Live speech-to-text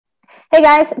Hey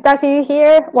guys, Dr. Yu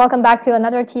here. Welcome back to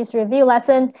another TEAS review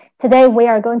lesson. Today we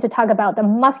are going to talk about the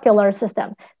muscular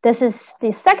system. This is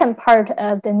the second part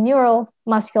of the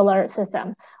neuromuscular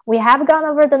system. We have gone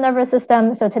over the nervous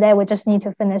system, so today we just need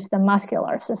to finish the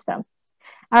muscular system.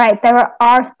 All right, there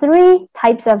are three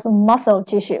types of muscle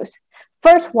tissues.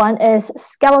 First one is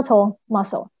skeletal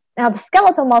muscle. Now, the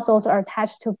skeletal muscles are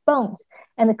attached to bones,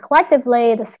 and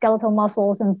collectively, the skeletal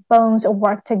muscles and bones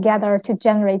work together to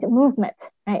generate movement,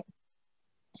 right?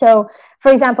 So,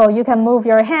 for example, you can move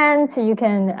your hands, you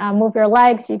can move your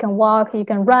legs, you can walk, you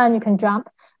can run, you can jump,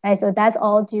 right? So that's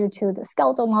all due to the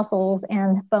skeletal muscles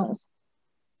and bones.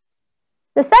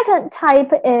 The second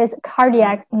type is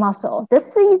cardiac muscle. This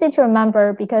is easy to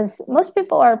remember because most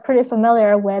people are pretty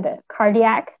familiar with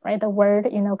cardiac, right? The word,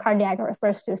 cardiac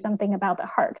refers to something about the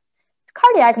heart.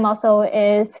 Cardiac muscle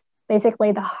is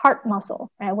basically the heart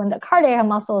muscle, right? When the cardiac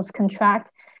muscles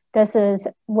contract, this is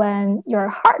when your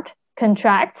heart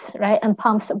contracts, right, and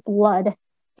pumps blood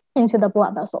into the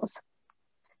blood vessels.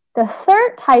 The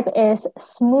third type is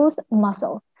smooth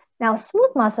muscle. Now,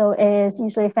 smooth muscle is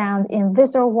usually found in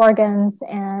visceral organs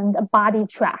and body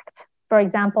tract. For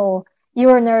example,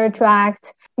 urinary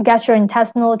tract,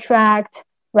 gastrointestinal tract,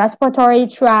 respiratory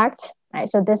tract, right?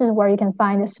 So this is where you can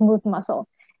find the smooth muscle.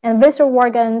 And visceral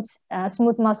organs,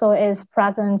 smooth muscle is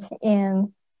present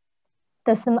in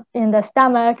the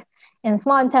stomach, in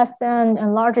small intestine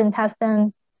and large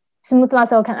intestine. Smooth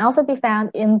muscle can also be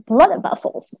found in blood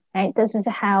vessels, right? This is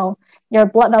how your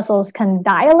blood vessels can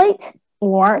dilate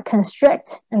or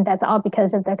constrict, and that's all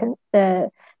because of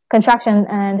the contraction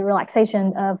and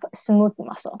relaxation of smooth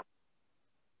muscle.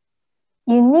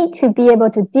 You need to be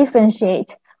able to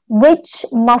differentiate which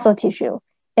muscle tissue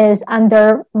is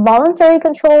under voluntary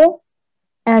control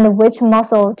and which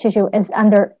muscle tissue is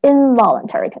under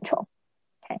involuntary control.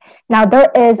 Now,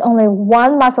 there is only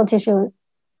one muscle tissue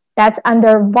that's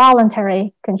under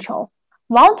voluntary control.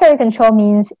 Voluntary control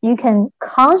means you can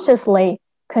consciously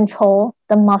control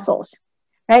the muscles,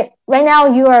 right? Right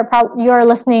now, you are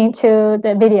listening to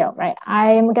the video, right?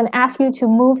 I'm going to ask you to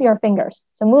move your fingers.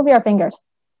 So move your fingers,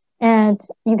 and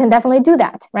you can definitely do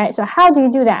that, right? So how do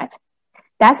you do that?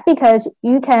 That's because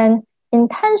you can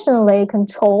intentionally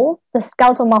control the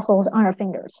skeletal muscles on your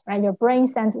fingers, right? Your brain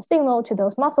sends a signal to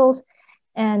those muscles,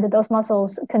 and those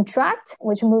muscles contract,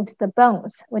 which moves the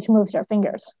bones, which moves your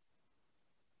fingers.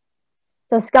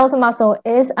 So skeletal muscle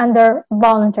is under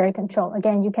voluntary control.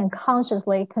 Again, you can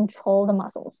consciously control the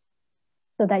muscles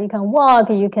so that you can walk,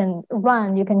 you can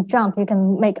run, you can jump, you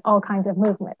can make all kinds of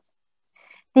movements.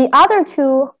 The other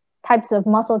two types of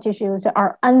muscle tissues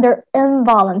are under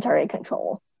involuntary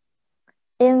control.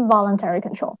 Involuntary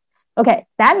control. Okay,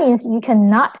 that means you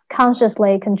cannot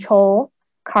consciously control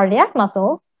cardiac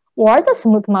muscle or the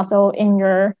smooth muscle in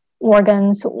your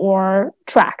organs or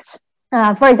tracts.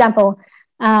 For example,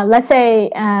 let's say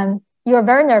you're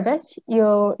very nervous,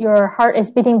 your heart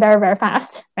is beating very, very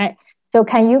fast, right? So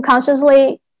can you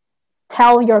consciously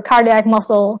tell your cardiac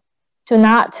muscle to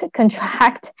not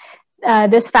contract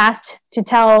this fast?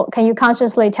 Can you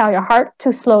consciously tell your heart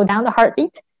to slow down the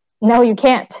heartbeat? No, you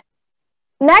can't.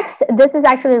 Next, this is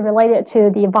actually related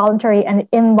to the voluntary and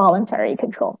involuntary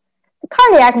control. The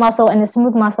cardiac muscle and the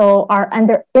smooth muscle are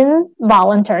under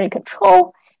involuntary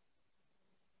control.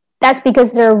 That's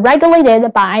because they're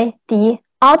regulated by the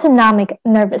autonomic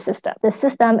nervous system. The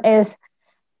system is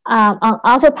on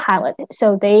autopilot,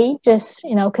 so they just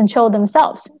control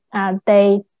themselves.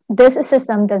 This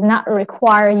system does not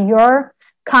require your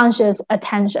conscious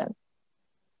attention.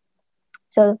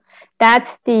 So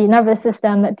that's the nervous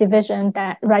system division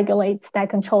that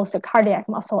controls the cardiac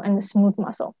muscle and the smooth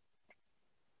muscle.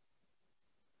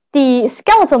 The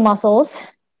skeletal muscles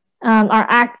on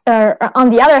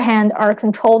the other hand, are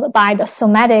controlled by the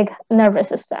somatic nervous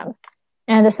system.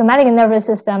 And the somatic nervous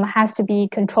system has to be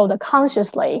controlled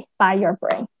consciously by your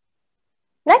brain.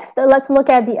 Next, let's look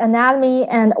at the anatomy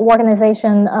and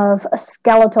organization of a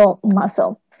skeletal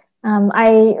muscle.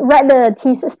 I read the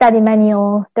TEAS study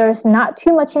manual. There's not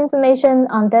too much information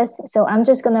on this, so I'm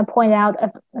just going to point out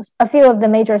a few of the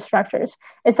major structures,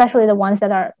 especially the ones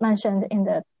that are mentioned in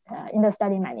the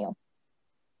study manual.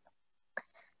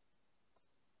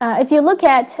 If you look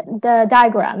at the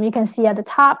diagram, you can see at the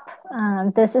top,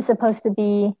 this is supposed to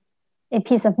be a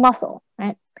piece of muscle,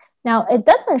 right? Now, it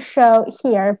doesn't show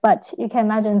here, but you can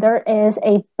imagine there is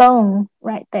a bone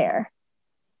right there,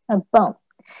 a bone.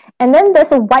 And then this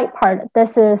white part,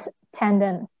 this is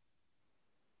tendon.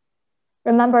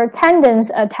 Remember, tendons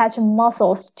attach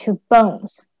muscles to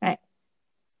bones, right?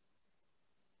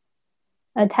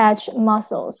 Attach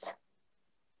muscles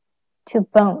to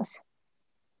bones.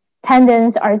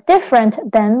 Tendons are different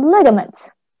than ligaments.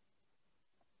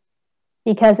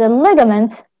 because the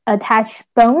ligaments attach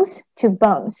bones to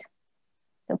bones.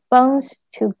 So bones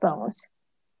to bones.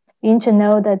 You need to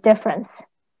know the difference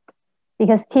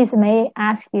because TEAS may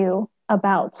ask you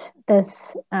about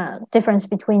this difference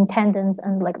between tendons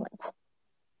and ligaments.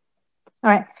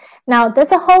 All right, now this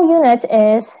whole unit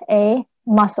is a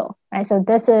muscle, right? So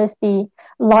this is the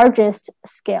largest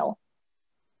scale.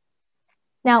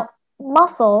 Now,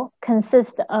 muscle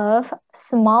consists of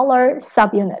smaller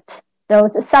subunits.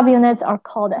 Those subunits are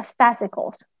called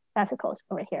fascicles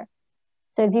over here.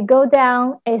 So if you go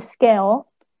down a scale,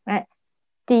 right,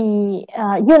 the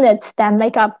units that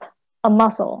make up a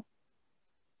muscle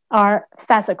are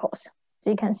fascicles. So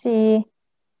you can see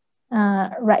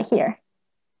right here.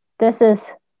 This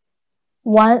is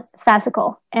one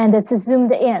fascicle, and it's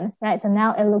zoomed in, right? So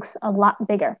now it looks a lot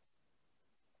bigger.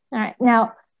 All right,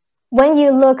 now when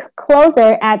you look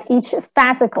closer at each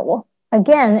fascicle,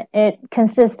 again, it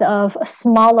consists of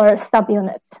smaller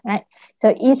subunits, right?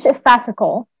 So each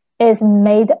fascicle is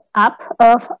made up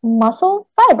of muscle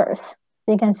fibers.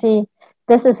 So you can see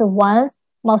this is one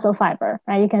muscle fiber,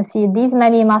 right? You can see these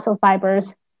many muscle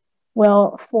fibers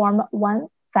will form one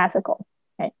fascicle,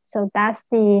 right? So that's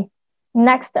the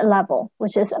next level,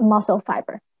 which is a muscle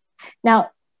fiber.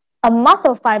 Now, a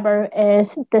muscle fiber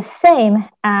is the same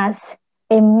as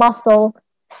a muscle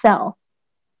cell.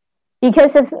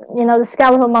 Because if the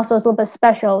skeletal muscle is a little bit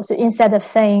special, so instead of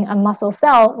saying a muscle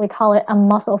cell, we call it a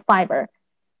muscle fiber.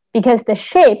 Because the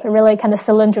shape really kind of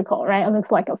cylindrical, right? It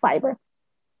looks like a fiber.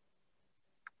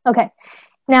 Okay,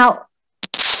 now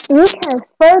you can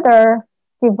further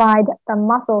divide the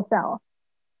muscle cell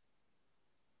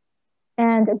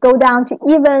and go down to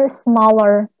even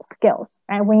smaller scales.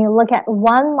 Right? When you look at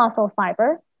one muscle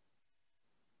fiber,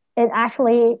 it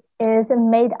actually is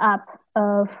made up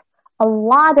of a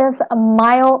lot of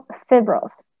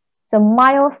myofibrils. So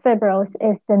myofibrils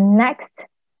is the next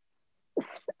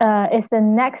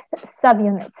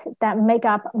subunit that make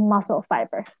up muscle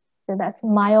fiber. So that's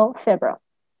myofibril.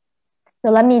 So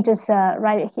let me just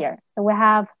write it here. So we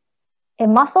have a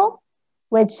muscle,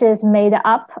 which is made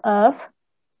up of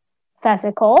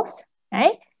fascicles,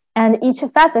 right? And each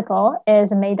fascicle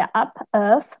is made up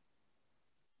of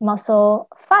muscle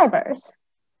fibers,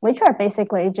 which are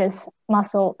basically just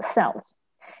muscle cells.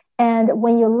 And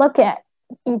when you look at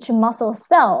each muscle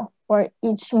cell or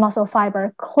each muscle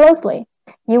fiber closely,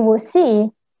 you will see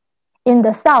in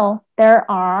the cell there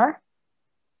are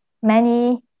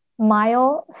many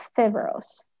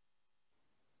myofibrils.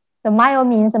 So myo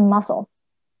means muscle,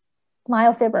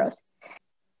 myofibrils.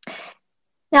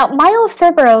 Now,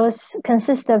 myofibrils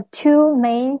consist of two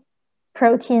main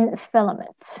protein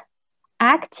filaments,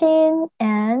 actin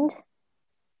and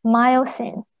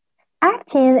myosin.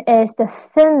 Actin is the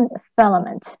thin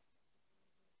filament,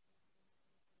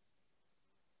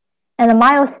 and the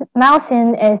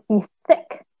myosin is the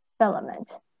thick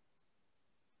filament.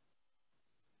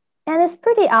 And it's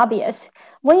pretty obvious.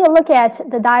 When you look at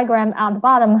the diagram at the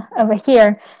bottom over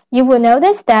here, you will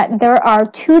notice that there are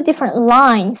two different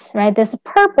lines, right? There's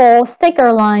purple,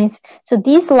 thicker lines. So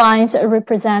these lines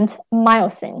represent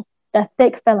myosin, the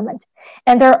thick filament.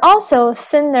 And there are also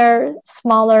thinner,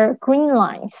 smaller green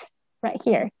lines right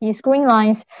here. These green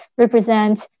lines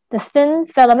represent the thin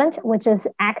filament, which is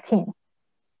actin.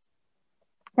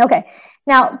 Okay,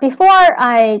 now before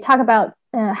I talk about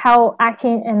how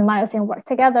actin and myosin work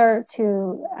together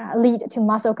to lead to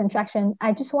muscle contraction,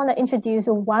 I just want to introduce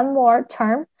one more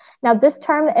term. Now, this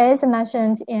term is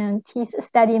mentioned in TEAS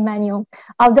study manual,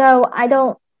 although I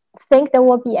don't think there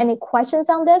will be any questions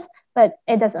on this, but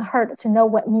it doesn't hurt to know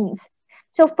what it means.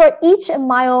 So for each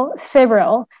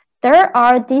myofibril, there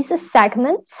are these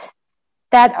segments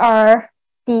that are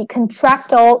the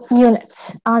contractile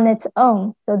units on its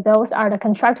own. So those are the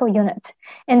contractile units.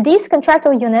 And these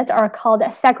contractile units are called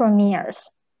sarcomeres.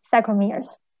 Sarcomeres,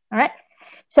 all right?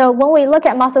 So when we look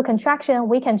at muscle contraction,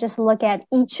 we can just look at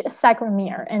each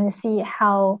sarcomere and see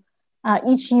how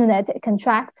each unit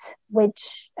contracts,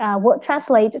 which will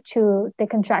translate to the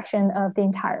contraction of the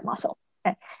entire muscle.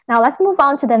 Okay. Now let's move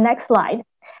on to the next slide.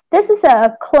 This is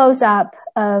a close-up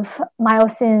of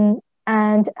myosin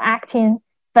and actin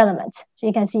filament. So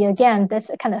you can see again, this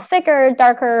kind of thicker,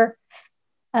 darker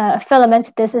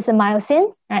filament. This is a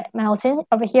myosin, right? Myosin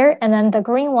over here, and then the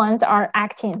green ones are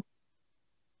actin.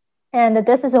 And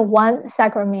this is a one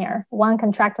sarcomere, one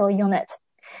contractile unit.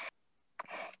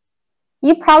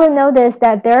 You probably noticed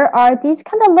that there are these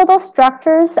kind of little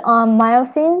structures on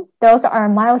myosin. Those are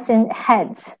myosin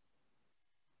heads.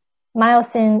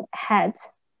 Myosin heads,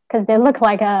 because they look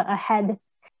like a head.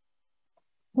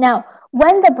 Now,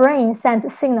 when the brain sends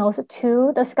signals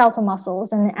to the skeletal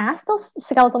muscles and asks those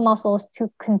skeletal muscles to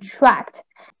contract,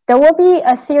 there will be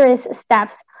a series of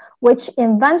steps which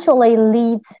eventually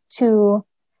leads to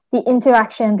the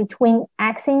interaction between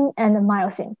axin and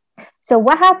myosin. So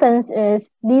what happens is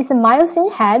these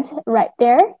myosin heads right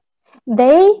there,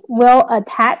 they will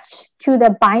attach to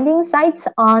the binding sites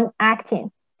on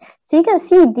actin. So you can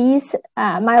see these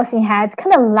myosin heads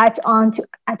kind of latch on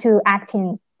to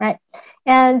actin, right?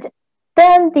 And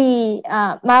then the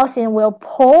myosin will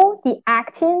pull the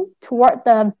actin toward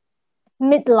the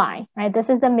midline, right? This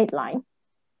is the midline.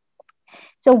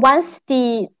 So once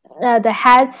the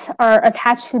heads are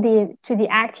attached to the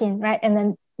actin, right, and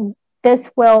then this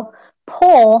will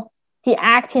pull the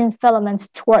actin filaments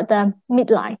toward the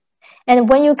midline. And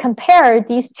when you compare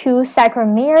these two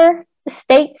sarcomere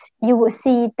states, you will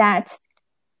see that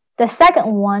the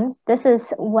second one, this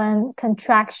is when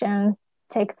contraction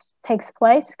takes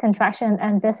place, contraction,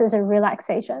 and this is a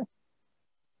relaxation.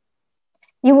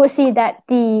 You will see that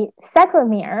the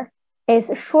sarcomere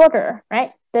is shorter,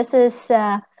 right? This is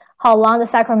how long the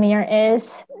sarcomere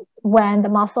is when the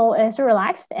muscle is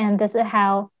relaxed, and this is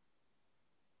how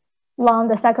long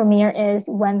the sarcomere is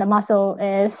when the muscle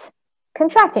is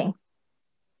contracting.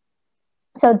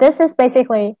 So this is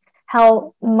basically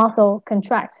how muscle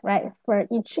contracts, right? For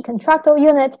each contractile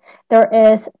unit, there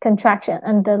is contraction,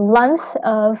 and the length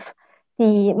of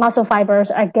the muscle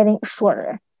fibers are getting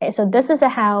shorter. Okay, so this is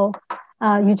how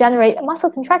you generate a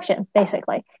muscle contraction,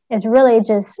 basically. It's really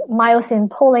just myosin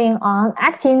pulling on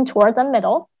actin toward the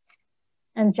middle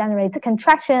and generates a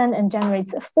contraction and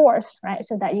generates a force, right?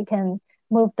 So that you can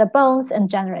move the bones and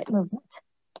generate movement.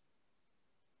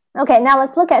 Okay, now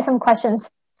let's look at some questions.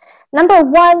 Number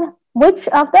one, which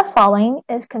of the following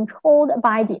is controlled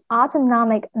by the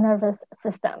autonomic nervous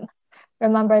system?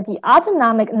 Remember, the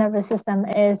autonomic nervous system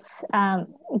is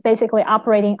basically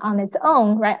operating on its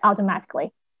own, right,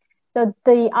 automatically. So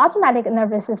the automatic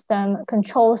nervous system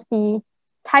controls the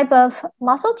type of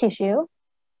muscle tissue.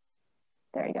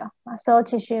 There you go, muscle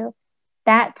tissue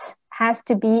that has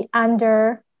to be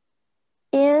under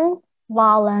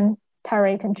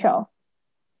involuntary control.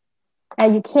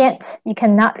 You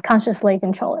cannot consciously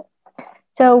control it.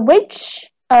 So which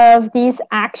of these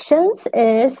actions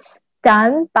is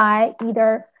done by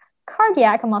either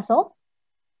cardiac muscle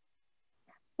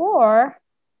or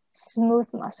smooth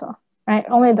muscle, right?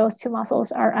 Only those two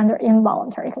muscles are under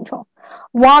involuntary control.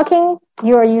 Walking,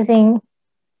 you're using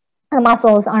the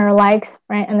muscles on your legs,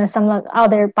 right? And then some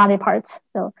other body parts.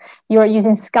 So you're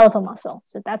using skeletal muscle.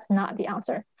 So that's not the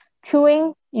answer.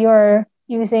 Chewing, you're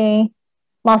using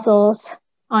muscles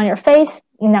on your face.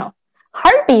 No.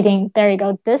 Heart beating, there you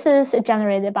go. This is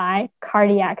generated by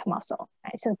cardiac muscle,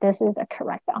 right? So this is the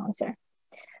correct answer.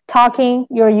 Talking,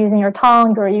 you're using your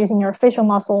tongue, you're using your facial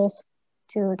muscles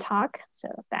to talk. So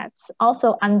that's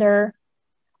also under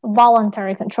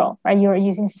voluntary control, right? You're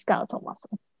using skeletal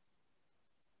muscle.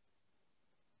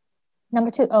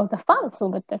 Number two, oh, the font is a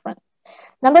little bit different.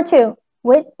 Number two,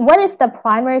 what is the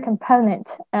primary component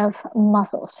of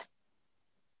muscles?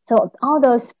 So all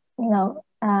those,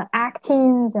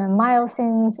 actins and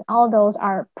myosins, all those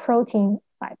are protein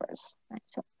fibers, right?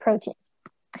 So proteins.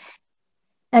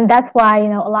 And that's why,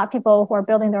 a lot of people who are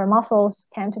building their muscles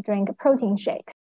tend to drink protein shakes.